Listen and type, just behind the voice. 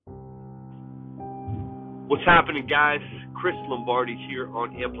What's happening, guys? Chris Lombardi here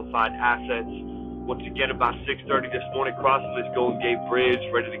on Amplified Assets. Once again, about 6:30 this morning, crossing this Golden Gate Bridge,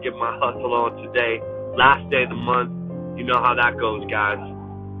 ready to get my hustle on today. Last day of the month. You know how that goes, guys.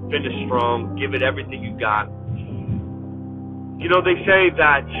 Finish strong. Give it everything you got. You know, they say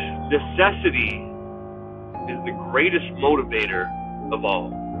that necessity is the greatest motivator of all.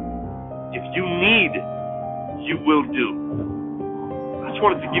 If you need, you will do. I just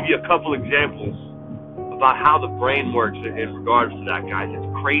wanted to give you a couple examples about how the brain works in regards to that, guys. It's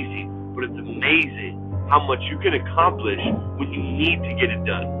crazy, but it's amazing how much you can accomplish when you need to get it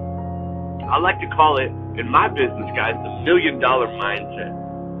done. I like to call it, in my business, guys, the $1 million mindset.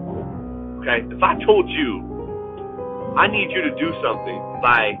 Okay? If I told you, I need you to do something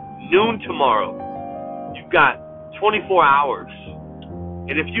by noon tomorrow, you've got 24 hours,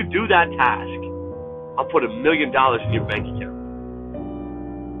 and if you do that task, I'll put $1 million in your bank account.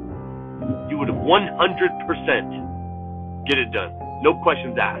 You would 100% get it done. No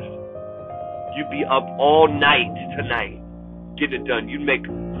questions asked. You'd be up all night tonight getting it done. You'd make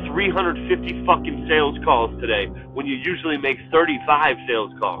 350 fucking sales calls today when you usually make 35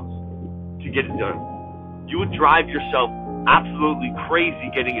 sales calls to get it done. You would drive yourself absolutely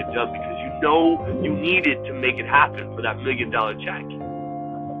crazy getting it done because you know you need it to make it happen for that $1 million check.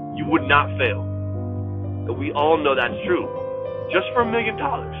 You would not fail. And we all know that's true. Just for $1 million.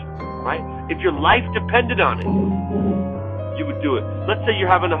 Right? If your life depended on it, you would do it. Let's say you're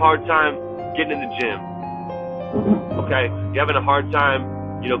having a hard time getting in the gym. Okay? You're having a hard time,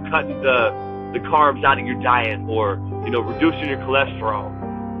 cutting the carbs out of your diet or, reducing your cholesterol.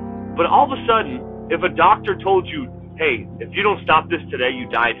 But all of a sudden, if a doctor told you, hey, if you don't stop this today, you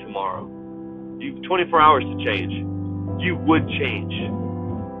die tomorrow. You have 24 hours to change. You would change.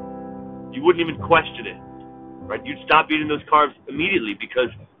 You wouldn't even question it. Right? You'd stop eating those carbs immediately because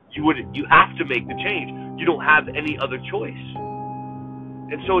you have to make the change. You don't have any other choice.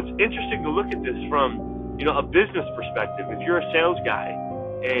 And so it's interesting to look at this from, a business perspective. If you're a sales guy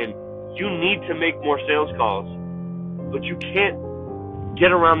and you need to make more sales calls, but you can't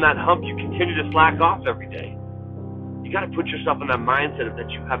get around that hump, you continue to slack off every day. You got to put yourself in that mindset of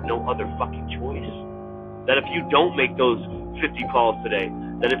that you have no other fucking choice. That if you don't make those 50 calls today,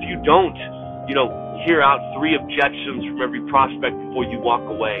 that if you don't, hear out 3 objections from every prospect before you walk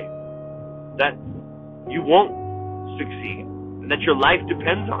away, that you won't succeed, and that your life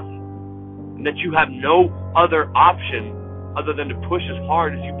depends on it, and that you have no other option other than to push as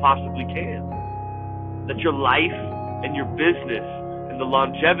hard as you possibly can, that your life and your business and the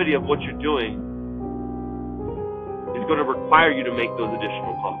longevity of what you're doing is going to require you to make those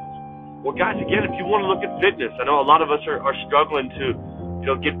additional calls. Well, guys, again, if you want to look at fitness, I know a lot of us are struggling to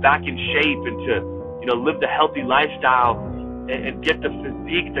get back in shape and to live the healthy lifestyle and get the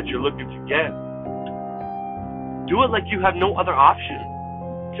physique that you're looking to get. Do it like you have no other option.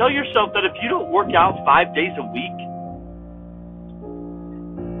 Tell yourself that if you don't work out 5 days a week,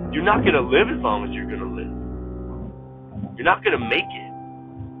 you're not going to live as long as you're going to live. You're not going to make it.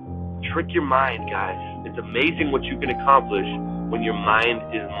 Trick your mind, guys. It's amazing what you can accomplish when your mind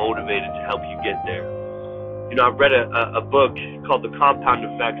is motivated to help you get there. I read a book called The Compound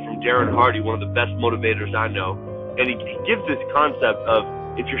Effect from Darren Hardy, one of the best motivators I know. And he gives this concept of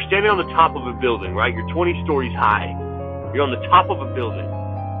if you're standing on the top of a building, right? You're 20 stories high. You're on the top of a building.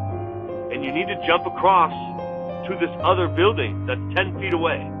 And you need to jump across to this other building that's 10 feet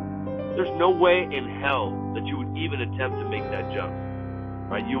away. There's no way in hell that you would even attempt to make that jump.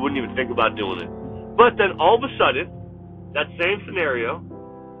 Right? You wouldn't even think about doing it. But then all of a sudden, that same scenario,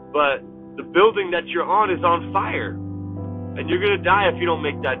 but the building that you're on is on fire, and you're going to die if you don't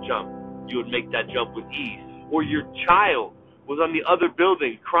make that jump. You would make that jump with ease. Or your child was on the other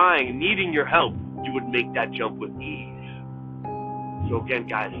building crying, needing your help. You would make that jump with ease. So again,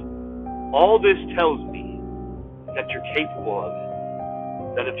 guys, all this tells me that you're capable of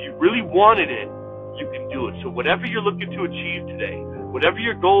it. That if you really wanted it, you can do it. So whatever you're looking to achieve today, whatever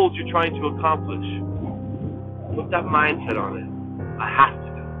your goals you're trying to accomplish, put that mindset on it. I have to.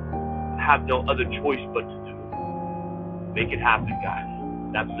 Have no other choice but to do it. Make it happen, guys.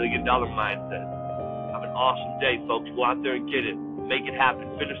 That $1 million mindset. Have an awesome day, folks. Go out there and get it. Make it happen.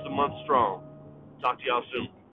 Finish the month strong. Talk to y'all soon.